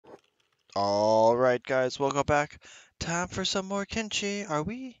Alright guys, welcome back. Time for some more Kenshi. Are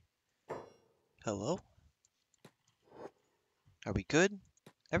we? Hello? Are we good?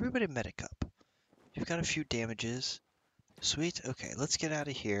 Everybody medic up. You've got a few damages. Sweet. Okay, let's get out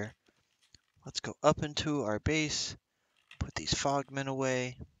of here. Let's go up into our base. Put these fogmen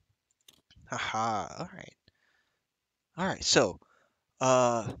away. Haha. Alright. Alright, so,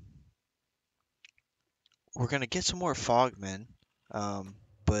 uh, we're gonna get some more fogmen.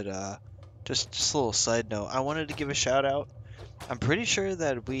 But just a little side note. I wanted to give a shout out. I'm pretty sure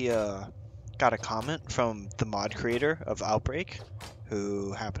that we, got a comment from the mod creator of Outbreak,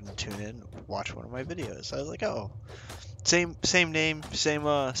 who happened to tune in and watch one of my videos. I was like, oh, same name, same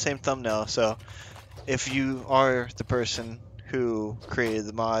thumbnail. So if you are the person who created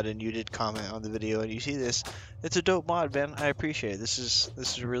the mod and you did comment on the video and you see this, it's a dope mod, man. I appreciate it. This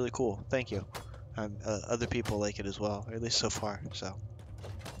is really cool. Thank you. Other people like it as well, or at least so far. So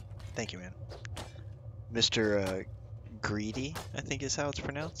thank you, man. Mr. Greedy, I think is how it's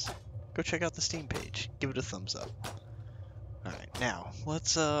pronounced. Go check out the Steam page. Give it a thumbs up. Alright, now,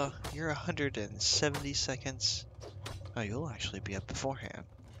 let's, you're 170 seconds. Oh, you'll actually be up beforehand.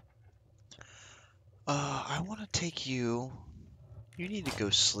 I want to take you. You need to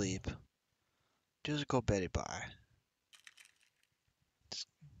go sleep. Just go bye. Just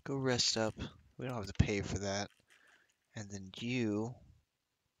go rest up. We don't have to pay for that. And then you,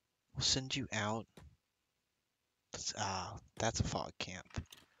 we'll send you out. That's a fog camp.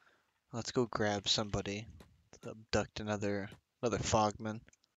 Let's go grab somebody. Abduct another fogman.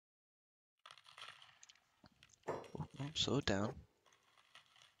 Oh, slow it down.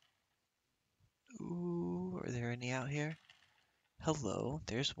 Ooh, are there any out here? Hello,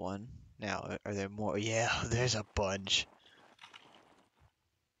 there's one. Now, are there more? Yeah, there's a bunch.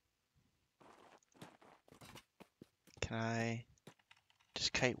 Can I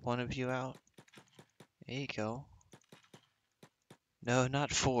just kite one of you out? There you go. No,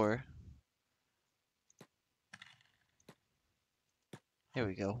 not four. There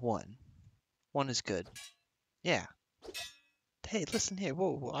we go, one. One is good. Yeah. Hey, listen here.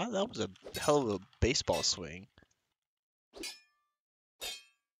 Whoa, that was a hell of a baseball swing.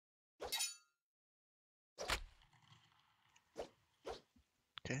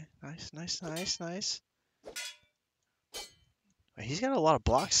 Okay, nice. He's got a lot of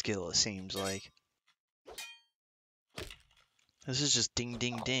block skill, it seems like. This is just ding,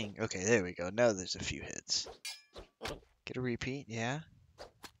 ding, ding. Okay, there we go. Now there's a few hits. Get a repeat, yeah.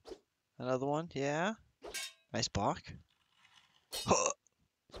 Another one, yeah. Nice block.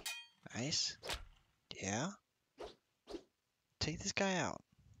 Nice. Yeah. Take this guy out.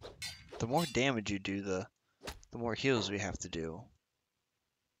 The more damage you do, the more heals we have to do.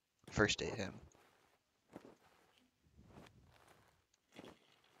 First aid him.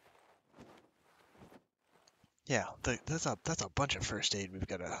 Yeah, that's a bunch of first aid we've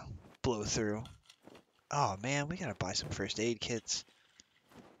got to blow through. Oh man, we gotta buy some first aid kits.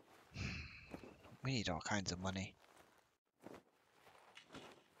 We need all kinds of money.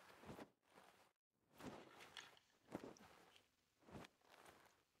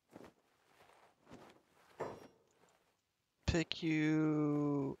 Pick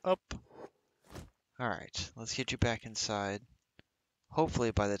you up. Alright, let's get you back inside.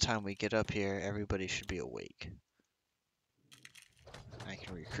 Hopefully by the time we get up here, everybody should be awake. I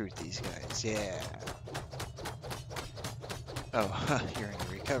can recruit these guys, yeah. Oh, you're in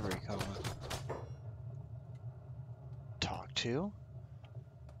a recovery coma. Talk to?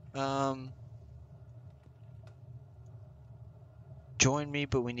 Join me,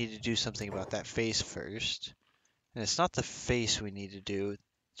 but we need to do something about that face first. And it's not the face we need to do,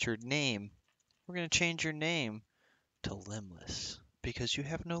 it's your name. We're going to change your name to Limbless, because you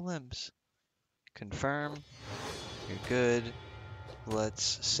have no limbs. Confirm. You're good.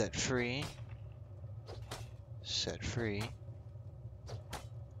 Let's set free. Set free.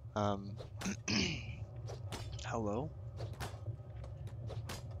 Hello?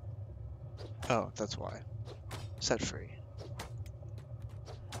 Oh, that's why. Set free.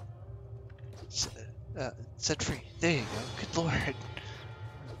 Set free. There you go. Good lord.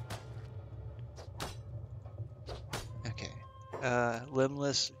 Okay.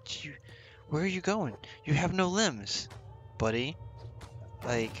 Limbless. Where are you going? You have no limbs, buddy.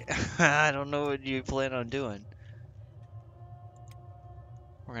 Like, I don't know what you plan on doing.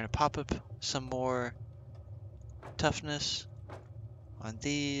 We're gonna pop up some more toughness on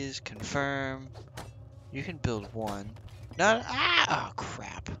these. Confirm. You can build one. Not. Oh,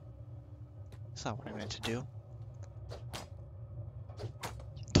 crap. That's not what I meant to do.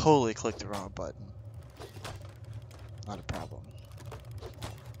 Totally clicked the wrong button. Not a problem.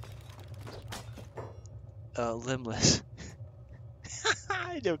 Limbless.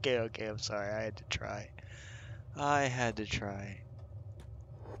 Okay, I'm sorry. I had to try. I had to try.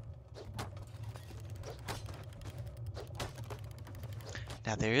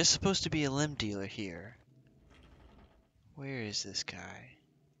 Now, there is supposed to be a limb dealer here. Where is this guy?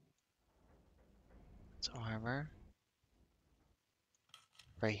 It's armor.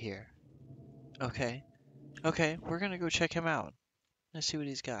 Right here. Okay. Okay, we're gonna go check him out. Let's see what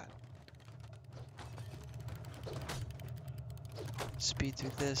he's got. Speed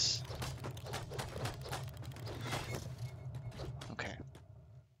through this. Okay.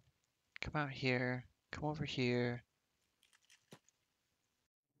 Come out here. Come over here.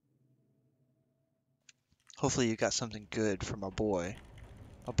 Hopefully you got something good for my boy.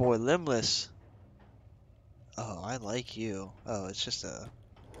 My boy Limbless. Oh, I like you. Oh, it's just a...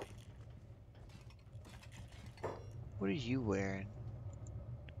 What are you wearing?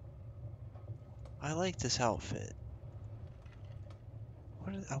 I like this outfit.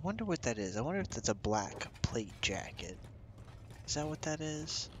 I wonder what that is. I wonder if that's a black plate jacket. Is that what that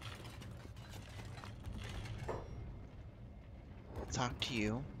is? Talk to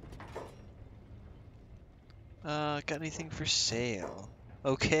you. Got anything for sale?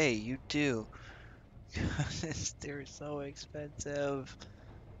 Okay, you do. They're so expensive.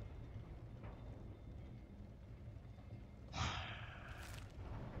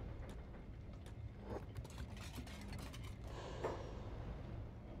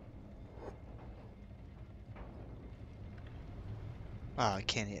 Oh, I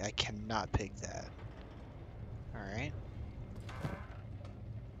can't. I cannot pick that. All right.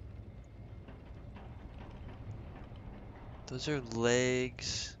 Those are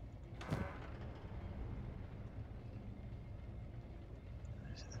legs.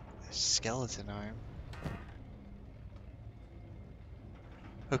 Skeleton arm.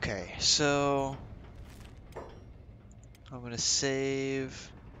 Okay, so I'm gonna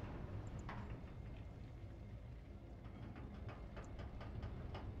save.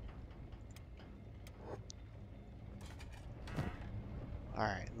 All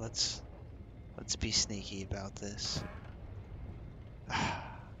right, let's be sneaky about this.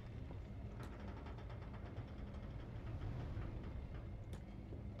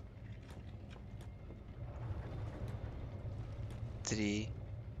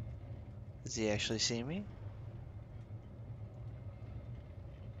 Does he actually see me?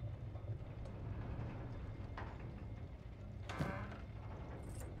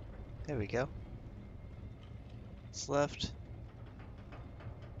 There we go. It's left.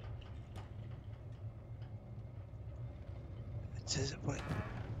 It says what?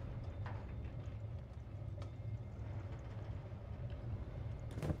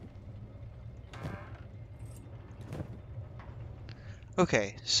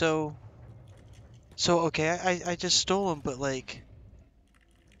 Okay, so okay, I just stole him, but like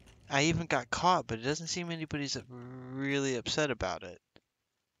I even got caught, but it doesn't seem anybody's really upset about it.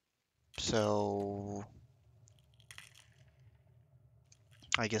 So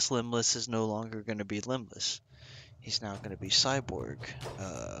I guess Limbless is no longer going to be Limbless. He's now going to be Cyborg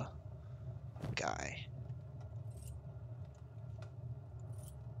guy.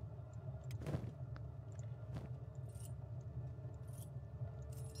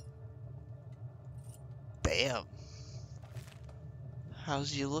 Bam.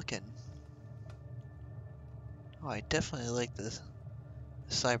 How's you looking? Oh, I definitely like the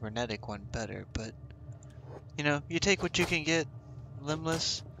cybernetic one better, but you know, you take what you can get,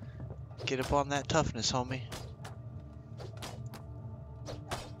 Limbless. Get up on that toughness, homie.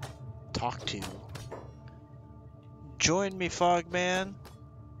 Talk to. Join me, Fogman.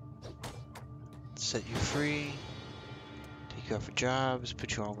 Set you free. Take you out for jobs.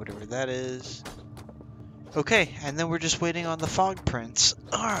 Put you on whatever that is. Okay, and then we're just waiting on the Fog Prince.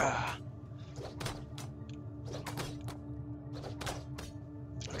 Arrgh.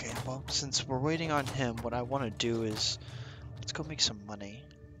 Okay, well, since we're waiting on him, what I want to do is let's go make some money.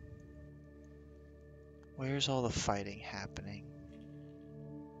 Where's all the fighting happening?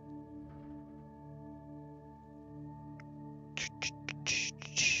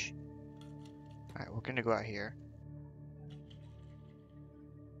 Alright, we're gonna go out here.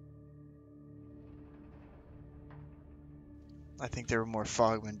 I think there were more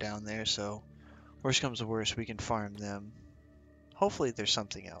Fogmen down there, so worst comes to worst, we can farm them. Hopefully there's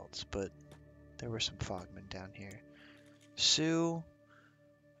something else, but there were some Fogmen down here. Sue,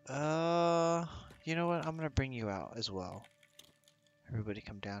 you know what? I'm gonna bring you out as well. Everybody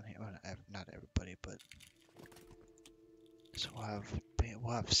come down here. Well, not everybody, but so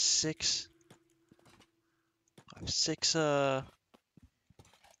we'll have six. I'll have six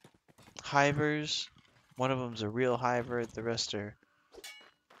hivers, One of them's a real hiver, the rest are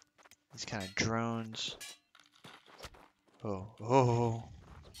these kind of drones. Oh, oh,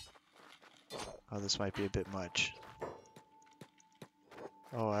 oh, this might be a bit much.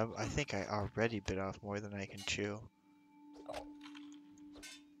 Oh, I think I already bit off more than I can chew.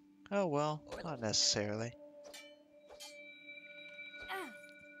 Oh well, not necessarily.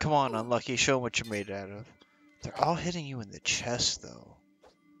 Come on, Unlucky, show 'em what you're made out of. They're all hitting you in the chest, though.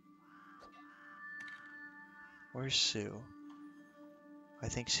 Where's Sue? I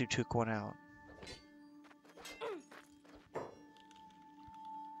think Sue took one out.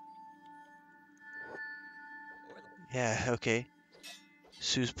 Yeah, okay.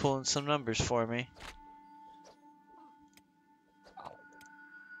 Sue's pulling some numbers for me.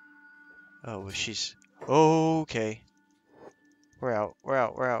 Oh, well, she's... Okay. We're out, we're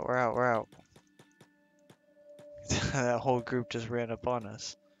out, we're out, we're out, we're out. That whole group just ran up on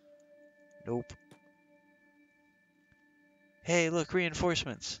us. Nope. Hey, look,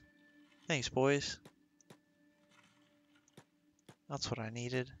 reinforcements. Thanks, boys. That's what I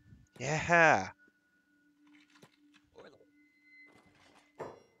needed. Yeah!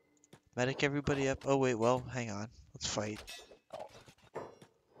 Medic everybody up. Oh, wait, well, hang on. Let's fight.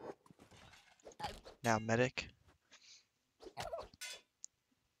 Now, medic.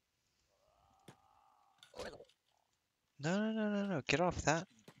 No, no, no, no, no. Get off that.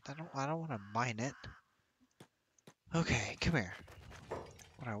 I don't want to mine it. Okay, come here.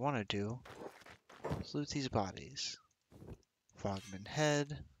 What I want to do is loot these bodies. Frogman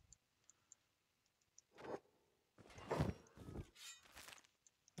head.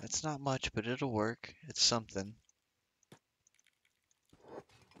 That's not much, but it'll work. It's something.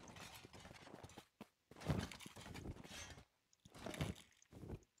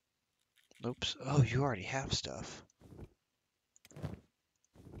 Oops. Oh, you already have stuff.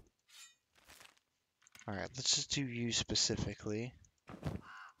 Alright, let's just do you specifically.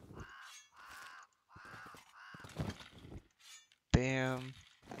 Bam.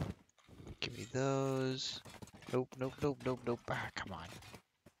 Give me those. Nope, nope, nope, nope, nope. Ah, come on.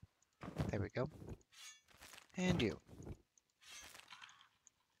 There we go. And you.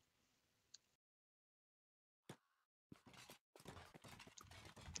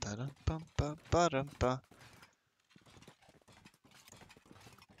 Ba-dum-bum-ba-ba-dum-ba.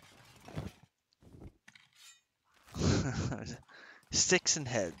 Sticks and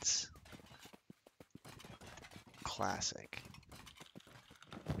heads. Classic.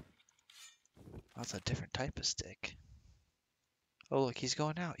 That's a different type of stick. Oh, look, he's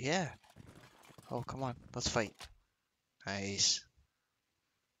going out. Yeah. Oh, come on. Let's fight. Nice.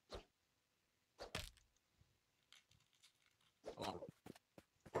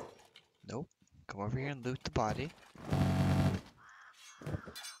 Nope. Come over here and loot the body.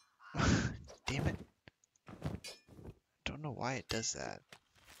 Damn it. Don't know why it does that.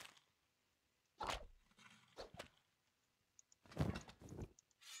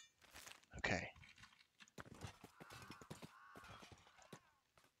 Okay.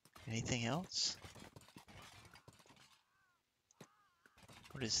 Anything else?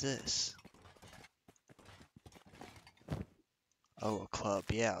 What is this? Oh, a club.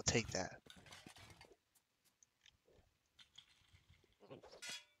 Yeah, I'll take that.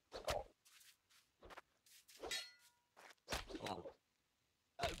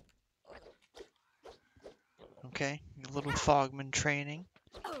 Okay, a little Fogman training.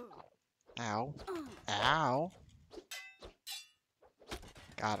 Ow. Ow.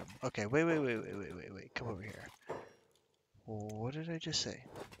 Got him. Okay, wait. Come over here. What did I just say?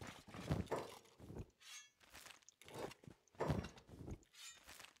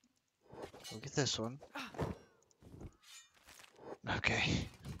 Look at this one. Okay,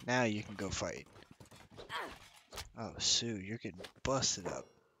 now you can go fight. Oh, Sue, you're getting busted up.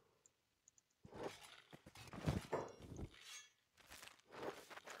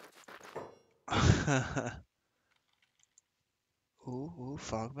 Ooh,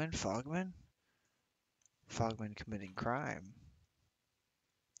 Fogman. Fogman committing crime.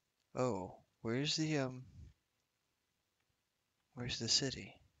 Oh, where's the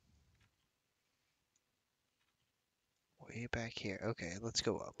city? Way back here. Okay, let's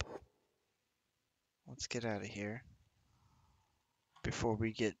go up. Let's get out of here. Before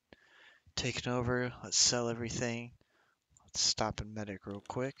we get taken over, let's sell everything. Let's stop and medic real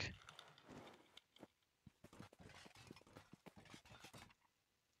quick.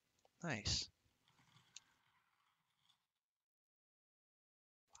 Nice.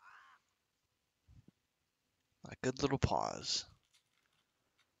 A good little pause.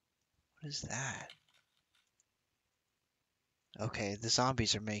 What is that? Okay, the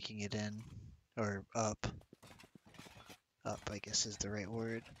zombies are making it in. Or up. Up, I guess is the right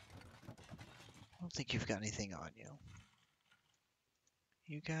word. I don't think you've got anything on you.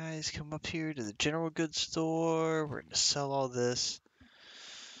 You guys come up here to the general goods store. We're gonna sell all this.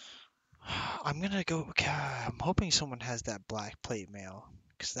 I'm gonna go. I'm hoping someone has that black plate mail,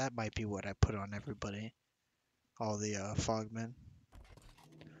 because that might be what I put on everybody. All the fogmen.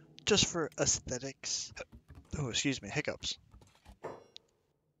 Just for aesthetics. Oh, excuse me, hiccups.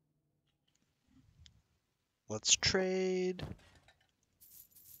 Let's trade.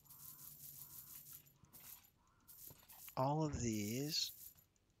 All of these.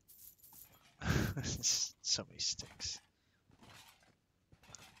 So many sticks.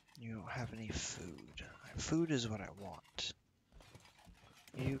 You don't have any food. Food is what I want.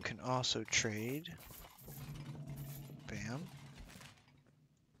 You can also trade. Bam.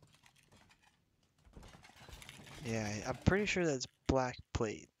 Yeah, I'm pretty sure that's black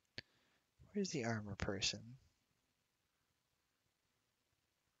plate. Where's the armor person?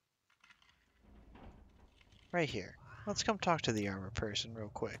 Right here. Let's come talk to the armor person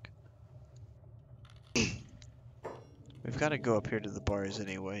real quick. We've got to go up here to the bars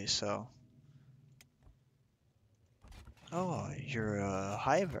anyway, so... Oh, you're a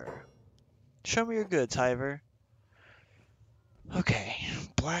hiver. Show me your goods, hiver. Okay,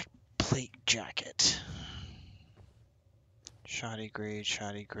 black plate jacket. Shoddy grade,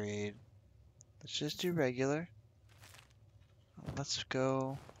 shoddy grade. Let's just do regular. Let's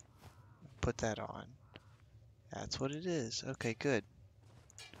go put that on. That's what it is. Okay, good.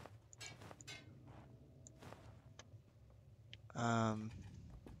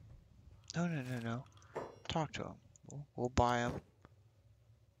 No. Talk to him. We'll buy him.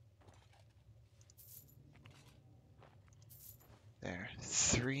 There.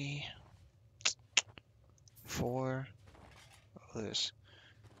 3, 4. Oh,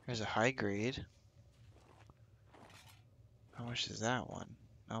 there's a high grade. How much is that one?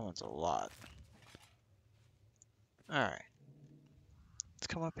 That one's a lot. Alright. Let's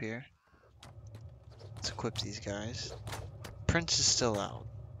come up here. Let's equip these guys. Prince is still out.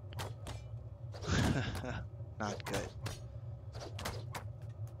 Not good.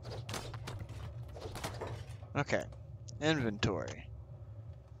 Okay. Inventory.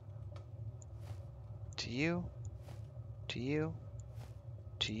 To you. To you.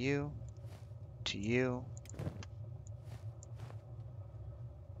 To you. To you.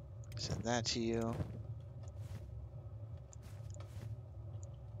 Send that to you.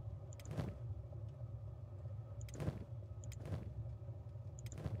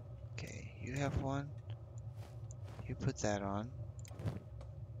 Okay, you have one. You put that on.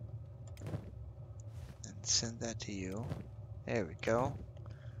 And send that to you. There we go.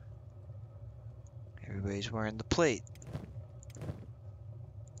 Everybody's wearing the plate.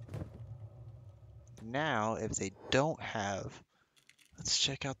 Now, if they don't have... Let's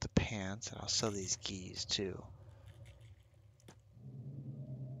check out the pants, and I'll sell these geese too.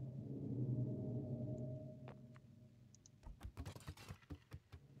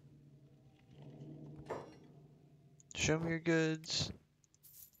 Show me your goods.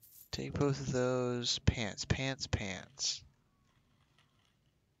 Take both of those. Pants.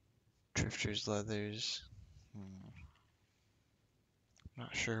 Drifters, leathers.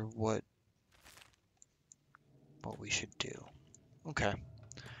 Not sure what we should do. Okay.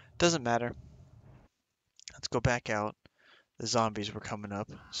 Doesn't matter. Let's go back out. The zombies were coming up,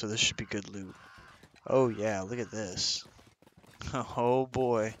 so this should be good loot. Oh yeah, look at this. Oh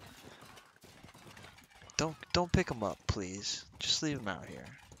boy. Don't pick them up, please. Just leave them out here.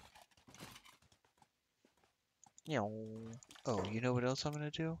 Oh, you know what else I'm gonna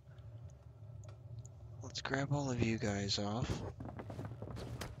do? Let's grab all of you guys off.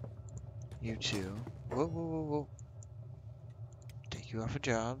 You too. Whoa. Take you off of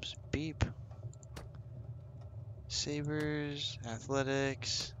jobs. Beep. Sabers,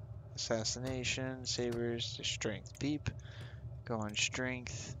 athletics, assassination, sabers, to strength. Beep. Go on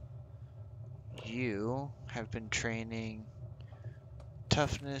strength. You have been training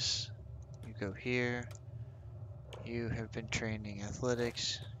toughness. You go here. You have been training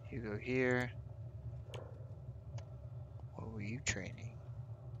athletics. You go here. What were you training?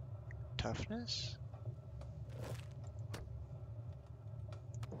 Toughness?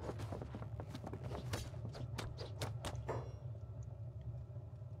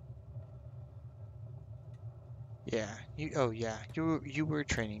 Yeah, you were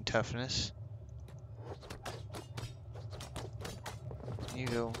training toughness. You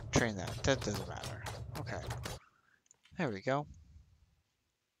go train that. That doesn't matter. Okay. There we go.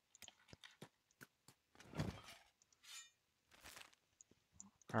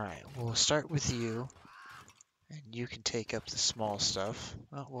 Alright, we'll start with you, and you can take up the small stuff.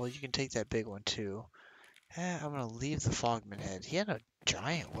 Oh, well, you can take that big one too. I'm gonna leave the Fogman head. He had a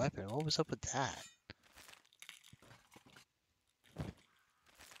giant weapon. What was up with that?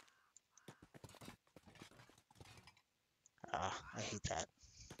 Ah, I hate that.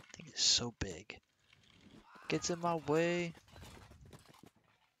 Thing is so big. Gets in my way.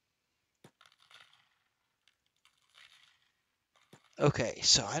 Okay,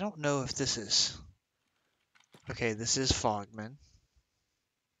 so I don't know if this is... Okay, this is Fogman.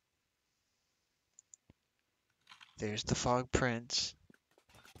 There's the Fog Prince.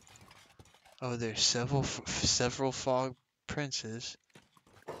 Oh, there's several Fog Princes.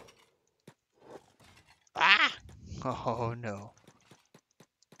 Ah! Oh no.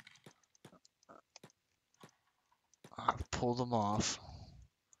 I've pulled them off.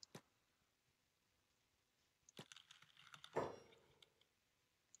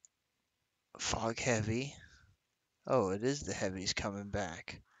 Fog Heavy. Oh, it is the Heavies coming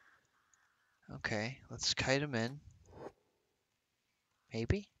back. Okay, let's kite him in.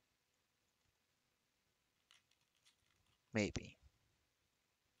 Maybe? Maybe.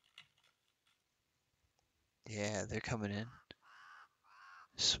 Yeah, they're coming in.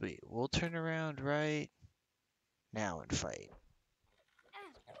 Sweet. We'll turn around right now and fight.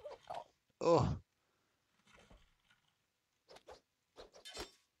 Oh,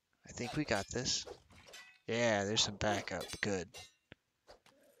 I think we got this. Yeah, there's some backup. Good.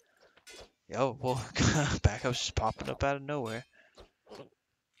 Oh, well, backup's just popping up out of nowhere.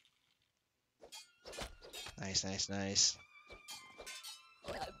 Nice, nice, nice.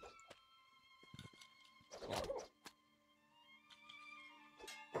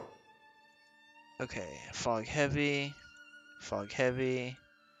 Okay, Fog Heavy, Fog Heavy,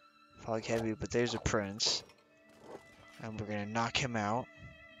 Fog Heavy, but there's a Prince. And we're gonna knock him out.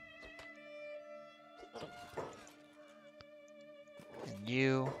 And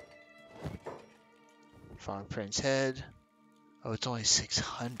you, Fog Prince Head. Oh, it's only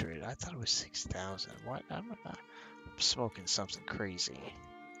 600. I thought it was 6,000. What? I'm smoking something crazy.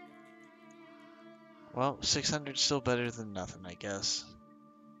 Well, 600 is still better than nothing, I guess.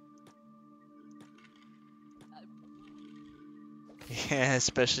 Yeah,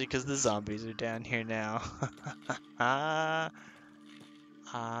 especially because the zombies are down here now. I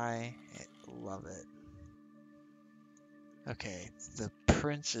love it. Okay, the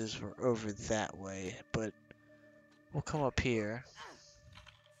princes were over that way, but we'll come up here.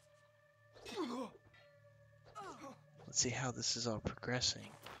 Let's see how this is all progressing.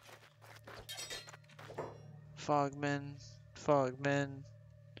 Fogmen, Fogmen,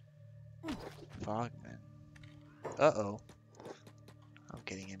 Fogmen. Uh-oh. I'm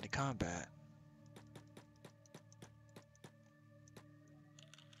getting into combat.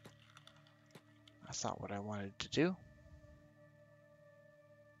 That's not what I wanted to do.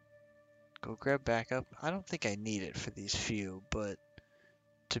 Go grab backup. I don't think I need it for these few, but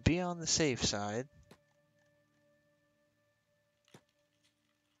to be on the safe side,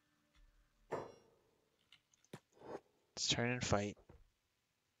 let's turn and fight.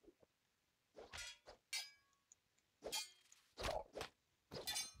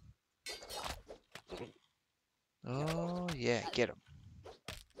 Oh, yeah, get him.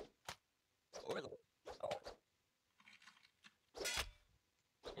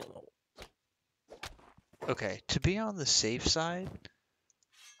 Okay, to be on the safe side,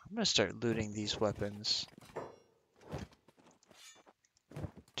 I'm gonna start looting these weapons.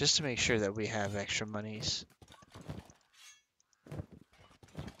 Just to make sure that we have extra monies.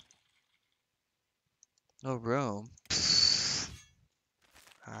 No room.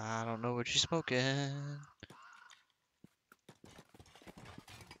 I don't know what you're smoking.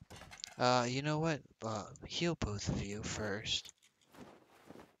 You know what? Heal both of you first.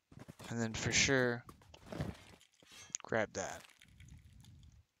 And then for sure, grab that.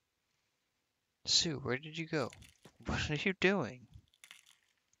 Sue, where did you go? What are you doing?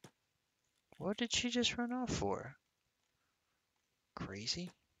 What did she just run off for?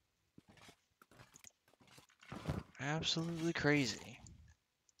 Crazy? Absolutely crazy.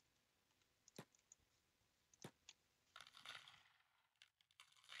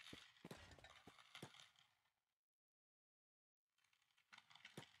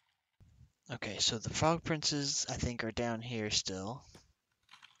 Okay, so the frog princes, I think, are down here still.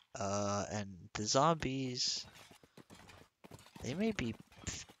 And the zombies, they may be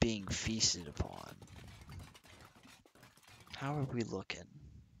being feasted upon. How are we looking?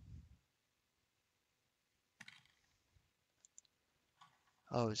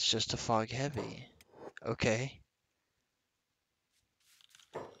 Oh, it's just a fog heavy. Okay.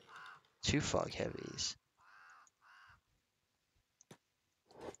 2 fog heavies.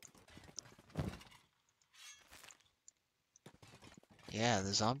 Yeah,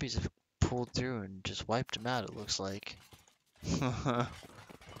 the zombies have pulled through and just wiped them out, it looks like. Oh,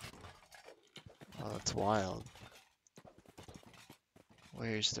 that's wild.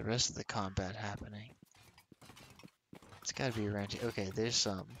 Where's the rest of the combat happening? It's gotta be around here. Okay, there's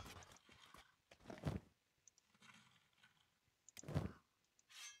some.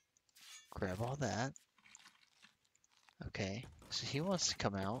 Grab all that. Okay, so he wants to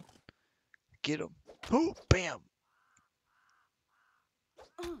come out. Get him. Oh, bam!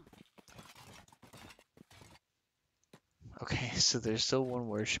 Okay, so there's still one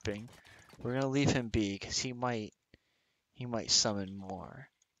worshipping. We're gonna leave him be, because he might summon more.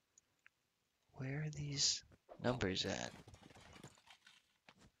 Where are these numbers at?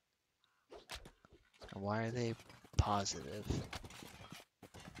 And why are they positive?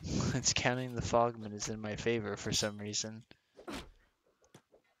 It's counting the Fogman is in my favor for some reason.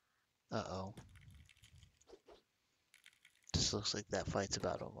 Uh-oh. This looks like that fight's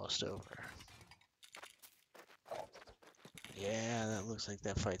about almost over. Yeah, that looks like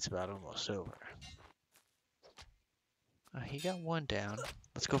that fight's about almost over. He got one down.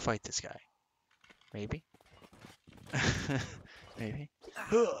 Let's go fight this guy. Maybe? Maybe?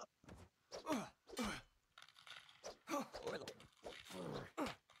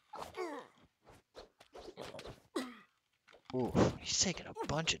 Ooh, he's taking a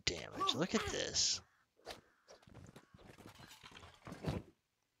bunch of damage. Look at this.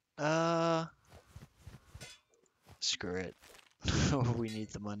 Screw it. We need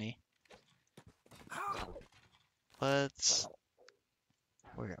the money. Let's...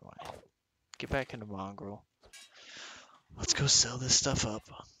 Where am I? Get back into Mongrel. Let's go sell this stuff up.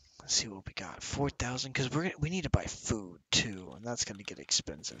 Let's see what we got. 4,000, because we need to buy food too, and that's gonna get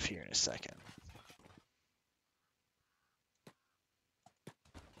expensive here in a second.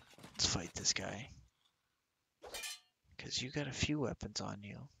 Let's fight this guy. Because you got a few weapons on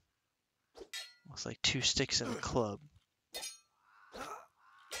you. Looks like 2 sticks and a club.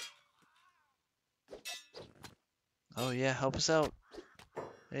 Oh yeah, help us out.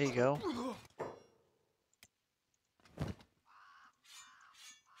 There you go.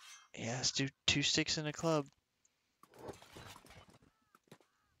 Yeah, let's do 2 sticks and a club.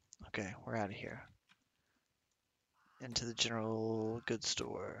 Okay, we're out of here. Into the general goods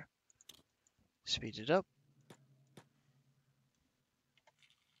store. Speed it up.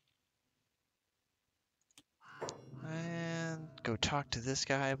 And go talk to this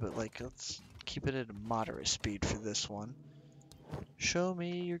guy, but like, let's keep it at a moderate speed for this one. Show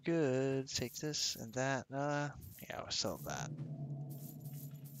me your goods. Take this and that. Yeah, I'll sell that.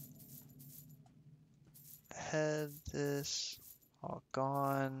 Head this. All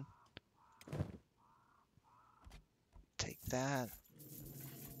gone. Take that.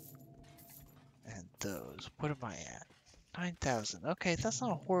 And those. What am I at? 9,000. Okay, that's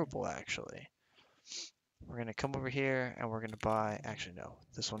not horrible, actually. We're going to come over here and we're going to buy... Actually, no.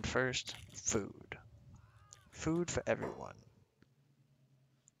 This one first. Food. Food for everyone.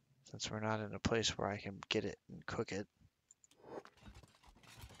 Since we're not in a place where I can get it and cook it.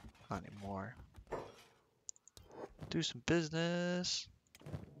 Not anymore. Do some business.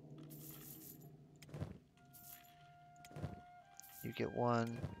 You get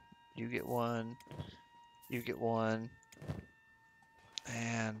one. You get one. You get one.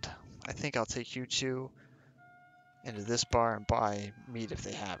 And I think I'll take you two into this bar and buy meat if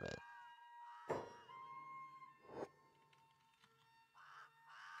they have it.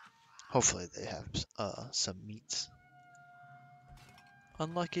 Hopefully they have some meats.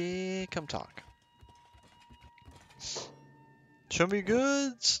 Unlucky, come talk. Show me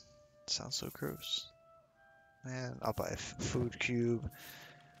goods. Sounds so gross. And I'll buy a food cube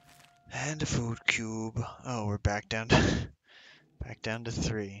and a food cube. Oh, we're back down to back down to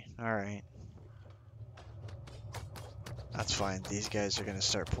 3. All right. That's fine. These guys are gonna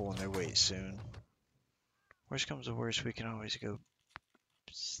start pulling their weight soon. Worst comes to worst, we can always go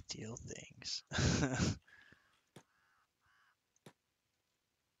steal things.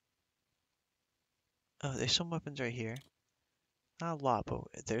 Oh, there's some weapons right here. Not a lot, but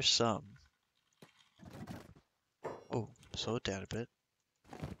there's some. Oh, slow it down a bit.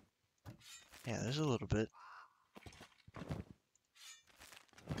 Yeah, there's a little bit.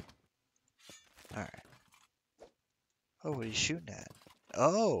 Alright. Oh, what are you shooting at?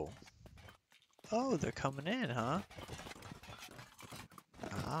 Oh! Oh, they're coming in, huh?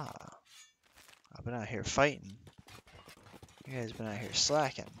 Ah. I've been out here fighting. You guys been out here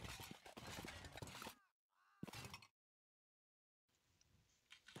slacking.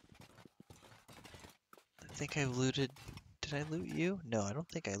 think I looted... Did I loot you? No, I don't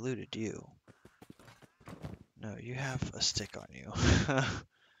think I looted you. No, you have a stick on you.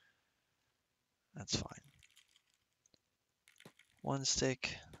 That's fine. One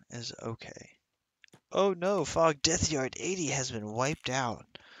stick is okay. Oh no, Fog Death Yard 80 has been wiped out.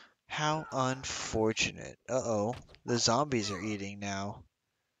 How unfortunate. Uh-oh, the zombies are eating now.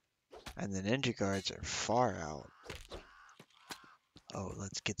 And the ninja guards are far out. Oh,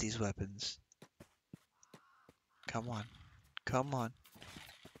 let's get these weapons. Come on. Come on.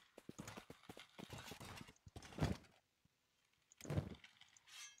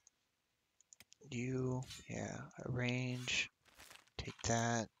 You, yeah, arrange. Take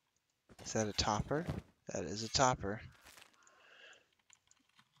that. Is that a topper? That is a topper.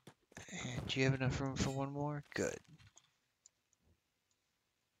 And do you have enough room for one more? Good.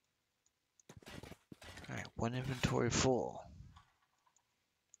 Alright, one inventory full.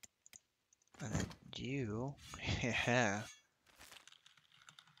 And then you, yeah.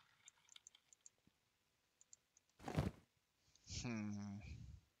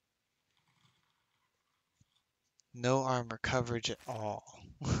 No armor coverage at all.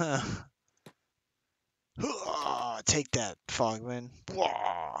 Take that, Fogman.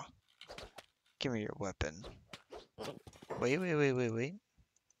 Give me your weapon. Wait. Wait.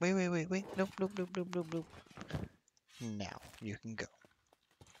 Nope. Now, you can go.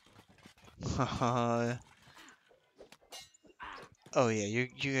 Oh yeah,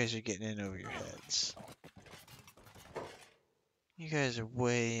 you guys are getting in over your heads. You guys are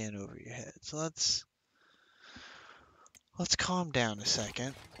way in over your heads. Let's calm down a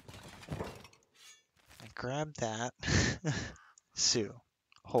second. And grab that. Sue,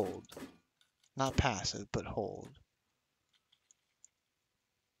 hold. Not passive, but hold.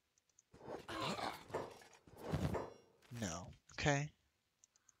 No. Okay.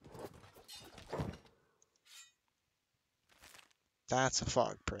 That's a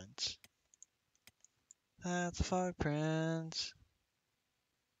fog prince. That's a fog prince.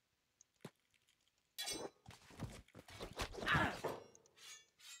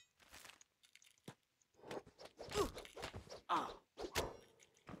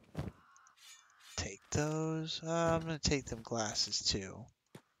 Take those. I'm gonna take them glasses too.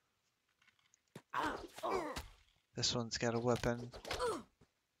 This one's got a weapon.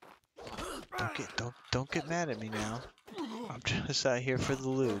 Don't get mad at me now. I'm just out here for the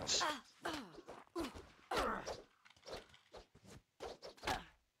loots.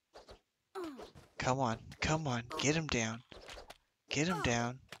 Come on, get him down. Get him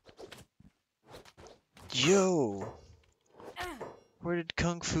down. Yo! Where did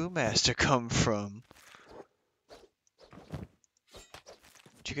Kung Fu Master come from?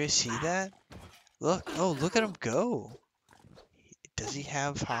 Did you guys see that? Look, oh, look at him go. Does he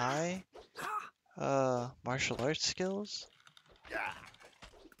have high martial arts skills?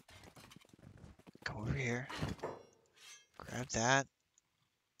 Come over here. Grab that.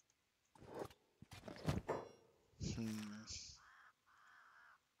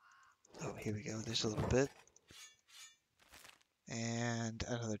 Oh, here we go. There's a little bit. And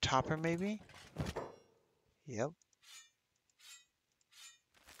another topper, maybe? Yep.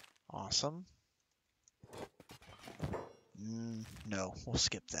 Awesome. No, we'll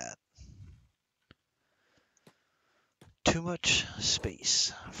skip that. Too much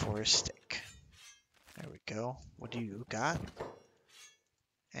space for a stick. There we go. What do you got?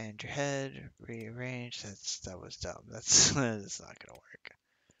 And your head, rearrange. That was dumb. That's not gonna work.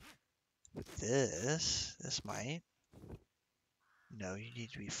 With this might. No, you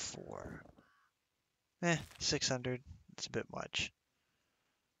need to be 4. 600. It's a bit much.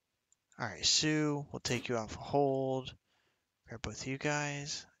 Alright, Sue, we'll take you off a hold. Grab both of you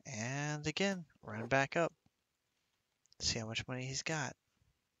guys. And again, run back up. See how much money he's got.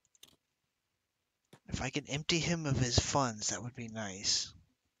 If I can empty him of his funds, that would be nice.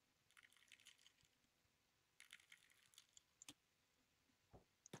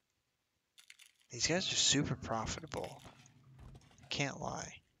 These guys are super profitable. Can't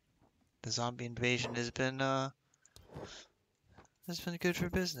lie. The zombie invasion has been good for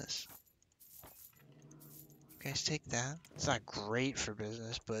business. You guys take that. It's not great for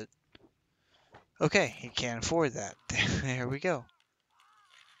business, but okay, he can't afford that. There we go.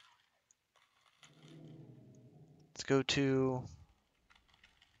 Let's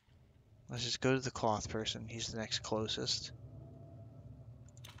just go to the cloth person. He's the next closest.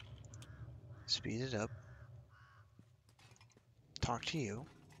 Speed it up. Talk to you.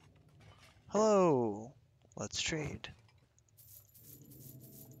 Hello. Let's trade.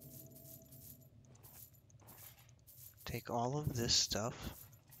 Take all of this stuff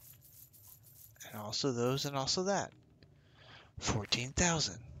And also those and also that.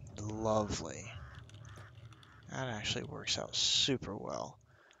 14,000. Lovely. That actually works out super well.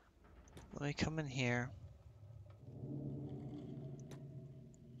 Let me come in here.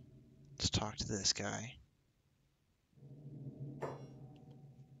 Let's talk to this guy.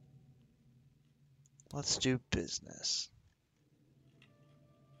 Let's do business.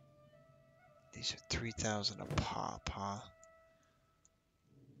 These are 3,000 a pop, huh?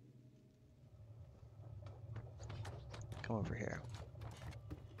 Come over here.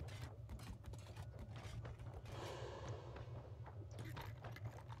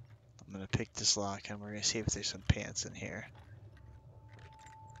 I'm gonna pick this lock and we're gonna see if there's some pants in here.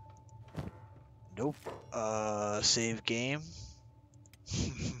 Nope. Save game.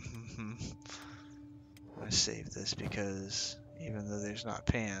 I'm gonna save this because even though there's not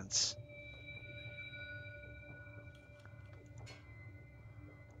pants,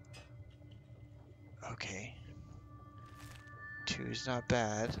 okay. 2 is not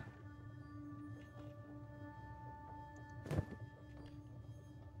bad.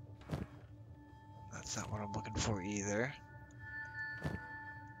 That's not what I'm looking for either.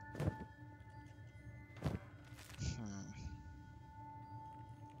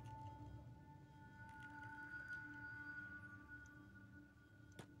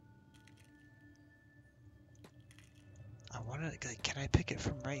 I want to, like, can I pick it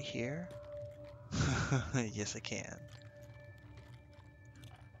from right here? Yes, I can.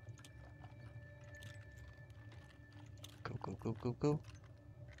 Go, go, go, go, go.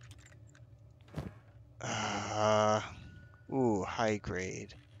 Ooh, high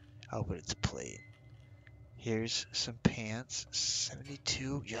grade. Oh, but it's a plate. Here's some pants.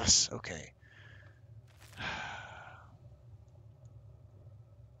 72. Yes, okay.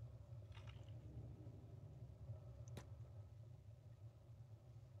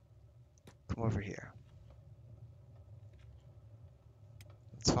 Come over here.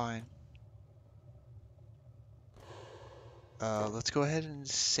 That's fine. Let's go ahead and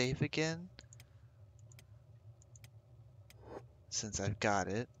save again. Since I've got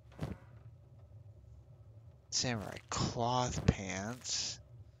it. Samurai cloth pants.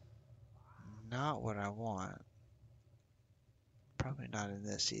 Not what I want. Probably not in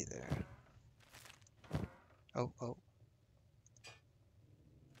this either. Oh, oh.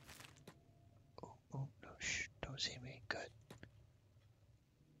 Oh, oh, no, shh. Don't see me. Good.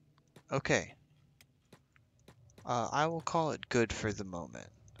 Okay. I will call it good for the moment.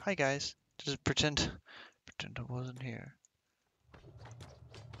 Hi, guys. Just pretend I wasn't here.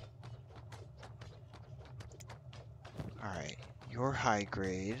 Alright. You're high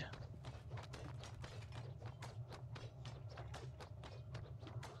grade.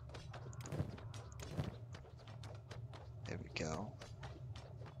 There we go.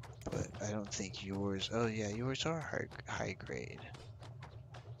 But I don't think yours... Oh, yeah, yours are high grade.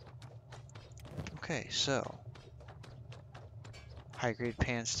 Okay, so... High grade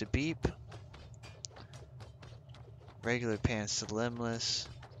pants to beep. Regular pants to limbless.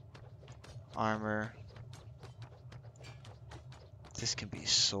 Armor. This can be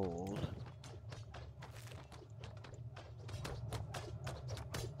sold.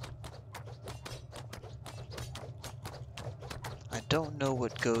 I don't know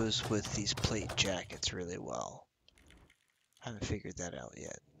what goes with these plate jackets really well. Haven't figured that out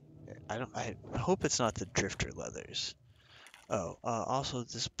yet. I hope it's not the drifter leathers. Oh, also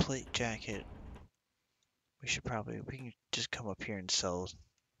this plate jacket, we can just come up here and sell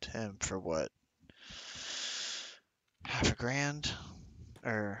to him for what? Half a grand?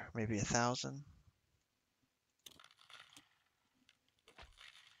 Or maybe 1,000?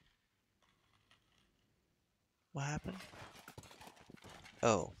 What happened?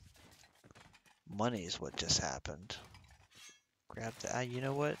 Oh, money is what just happened. Grab that. You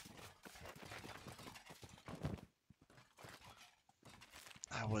know what?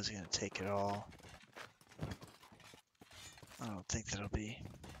 I was gonna take it all. I don't think that'll be.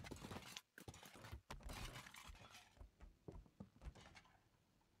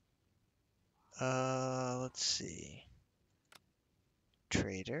 Let's see.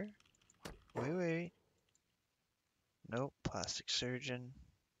 Trader. Wait. Nope. Plastic surgeon.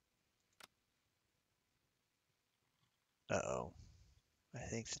 Uh-oh. I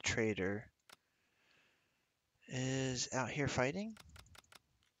think the trader is out here fighting.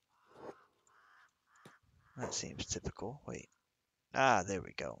 That seems typical. Wait. Ah, there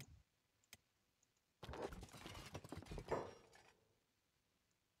we go.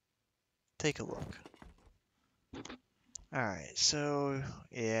 Take a look. Alright, so,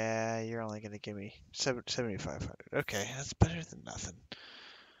 yeah, you're only going to give me 7,500. Okay, that's better than nothing.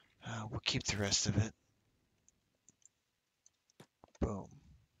 What keep the rest of it. Boom.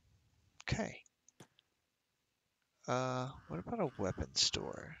 Okay. What about a weapon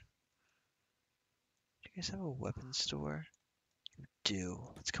store? Do you guys have a weapon store? Do.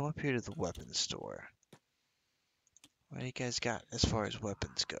 Let's come up here to the weapon store. What do you guys got as far as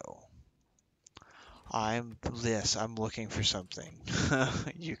weapons go? I'm looking for something.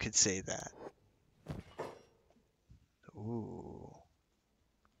 You could say that. Ooh.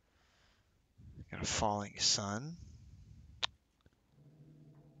 Got a falling sun.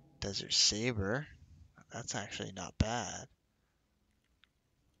 Desert saber. That's actually not bad.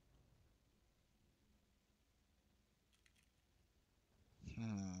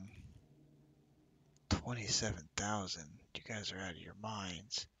 Hmm. 27,000. You guys are out of your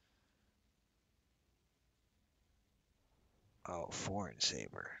minds. Oh, foreign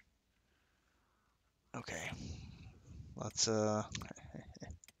saber. Okay. Let's let's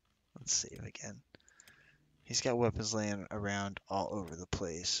save again. He's got weapons laying around all over the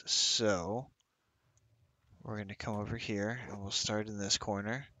place. So we're gonna come over here and we'll start in this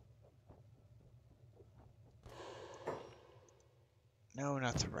corner. No,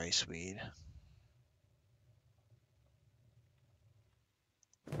 not the rice weed.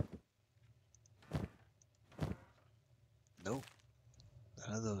 Nope.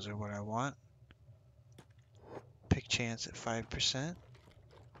 None of those are what I want. Pick chance at 5%.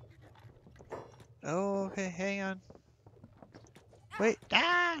 Oh, okay, hang on. Wait,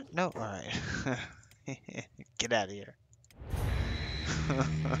 no, alright. Get out of here.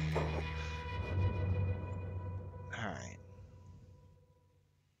 Alright.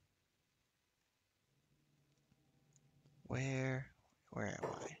 Where am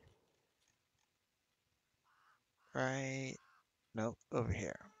I? Right, nope, over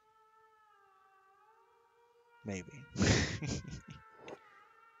here. Maybe.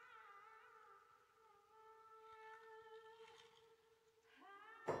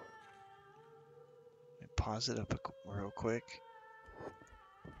 Pause it up real quick.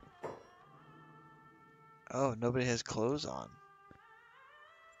 Oh, nobody has clothes on.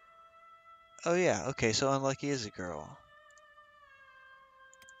 Oh yeah, okay, so Unlucky is a girl.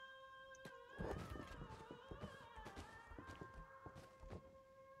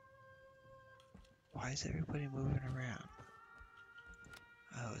 Why is everybody moving around?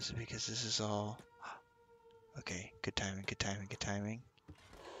 Oh, is it because this is all... Okay, good timing, good timing, good timing.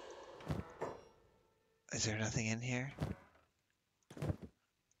 Is there nothing in here?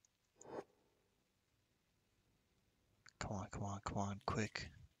 Come on, come on, come on, quick.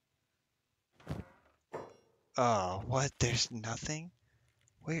 Oh, what? There's nothing?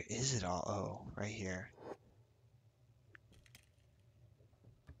 Where is it all? Oh, right here.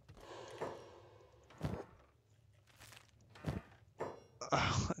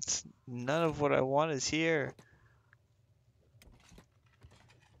 Oh, it's none of what I want is here.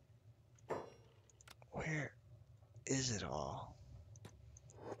 Where is it all?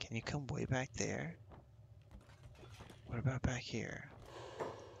 Can you come way back there? What about back here?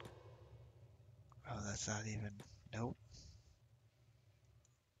 Oh, that's not even... Nope.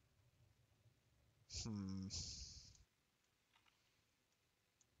 Hmm.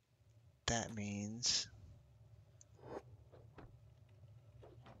 That means...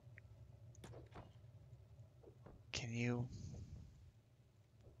 Can you...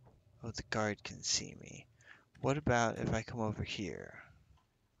 Oh, the guard can see me. What about if I come over here?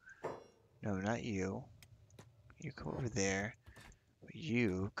 No, not you. You come over there.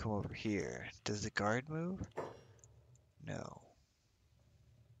 You come over here. Does the guard move? No.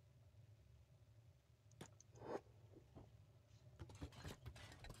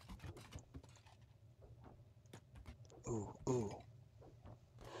 Ooh, ooh.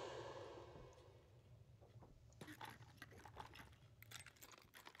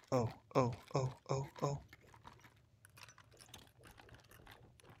 Oh, oh, oh, oh, oh.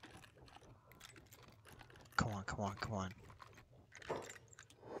 Come on, come on, come on.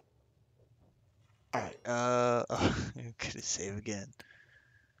 Alright, I'm gonna save again.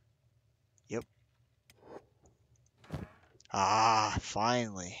 Yep. Ah,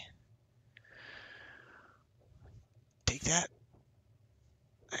 finally. Take that.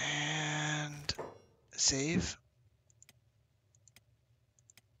 And save.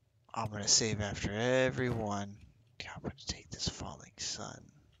 I'm gonna save after everyone. Yeah, I'm gonna take this falling sun.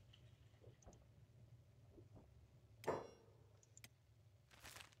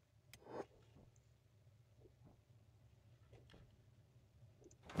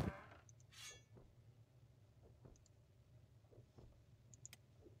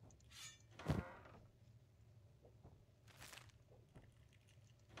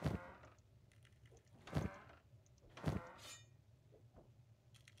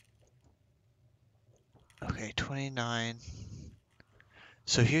 Okay, 29.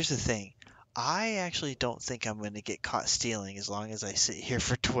 So here's the thing. I actually don't think I'm going to get caught stealing as long as I sit here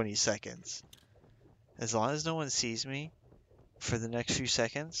for 20 seconds. As long as no one sees me for the next few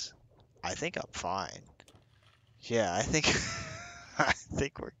seconds, I think I'm fine. Yeah, I think I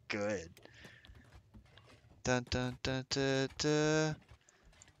think we're good. Dun dun dun dun dun.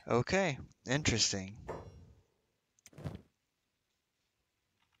 Okay, interesting.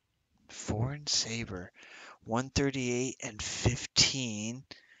 Foreign Saber, 138 and 15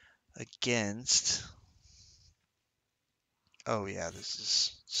 against. Oh yeah, this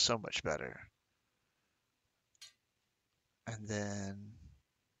is so much better. And then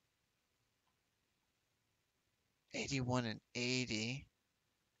 81 and 80.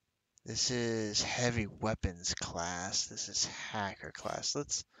 This is heavy weapons class. This is hacker class.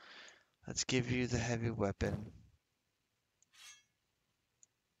 Let's give you the heavy weapon.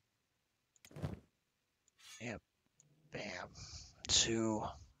 Yep, bam. 2.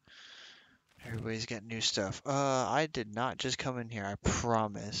 Everybody's got new stuff. I did not just come in here, I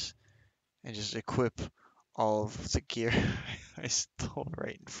promise, and just equip all of the gear I stole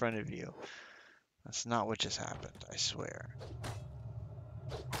right in front of you. That's not what just happened, I swear.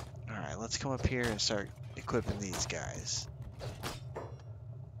 Alright, let's come up here and start equipping these guys.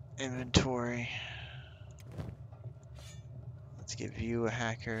 Inventory. Let's give you a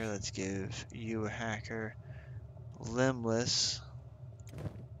hacker. Let's give you a hacker. Limbless.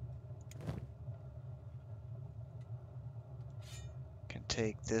 Can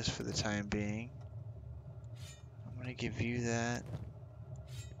take this for the time being. I'm gonna give you that.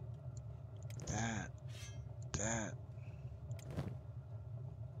 That.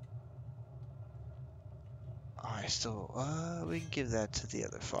 Oh, I still, we can give that to the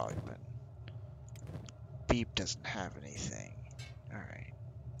other fogman. Beep doesn't have anything. Alright.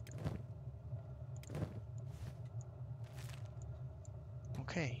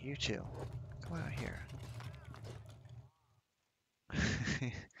 Okay, you two. Come out here.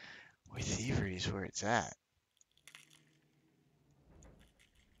 Boy, thievery is where it's at.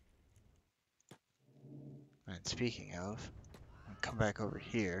 And speaking of, I'll come back over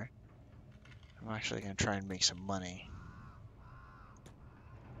here. I'm actually going to try and make some money.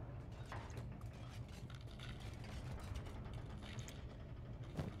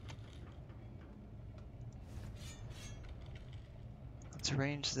 Let's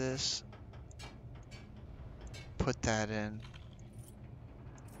arrange this. Put that in.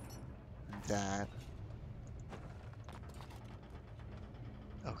 That.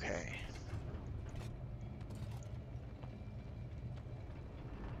 Okay.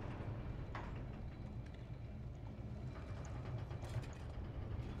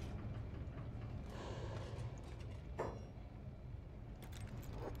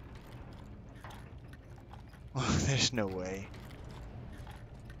 There's no way.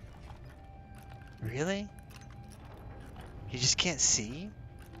 Really? You just can't see?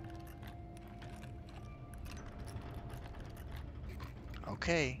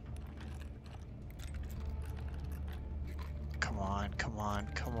 Okay. Come on, come on,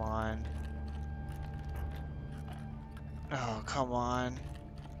 come on. Oh, come on.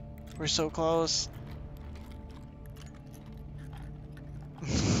 We're so close.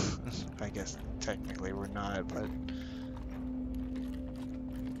 I guess technically we're not, but...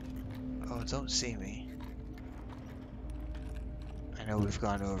 Oh, don't see me. I know we've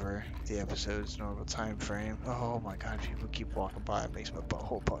gone over the episode's normal time frame. Oh my god, people keep walking by. It makes my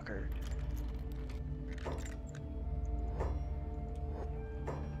butthole pucker.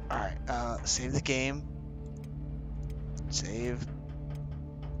 Alright, save the game. Save.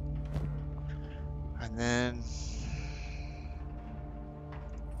 And then...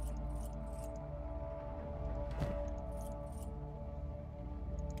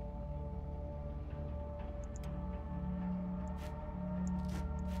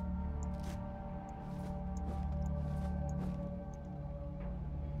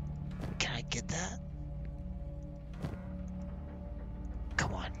 Can I get that?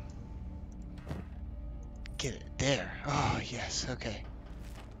 Come on. Get it. There. Oh, yes. Okay.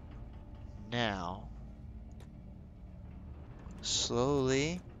 Now...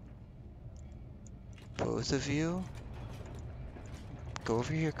 Slowly... Both of you... Go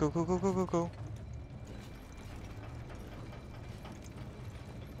over here. Go, go, go, go, go, go.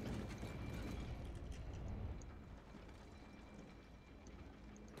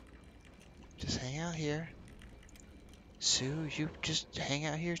 Just hang out here. Sue, you just hang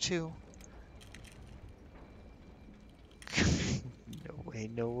out here too. No way,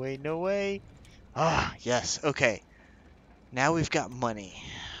 no way, no way. Ah, yes, okay. Now we've got money.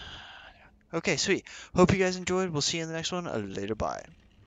 Okay, sweet. Hope you guys enjoyed. We'll see you in the next one. Later, bye.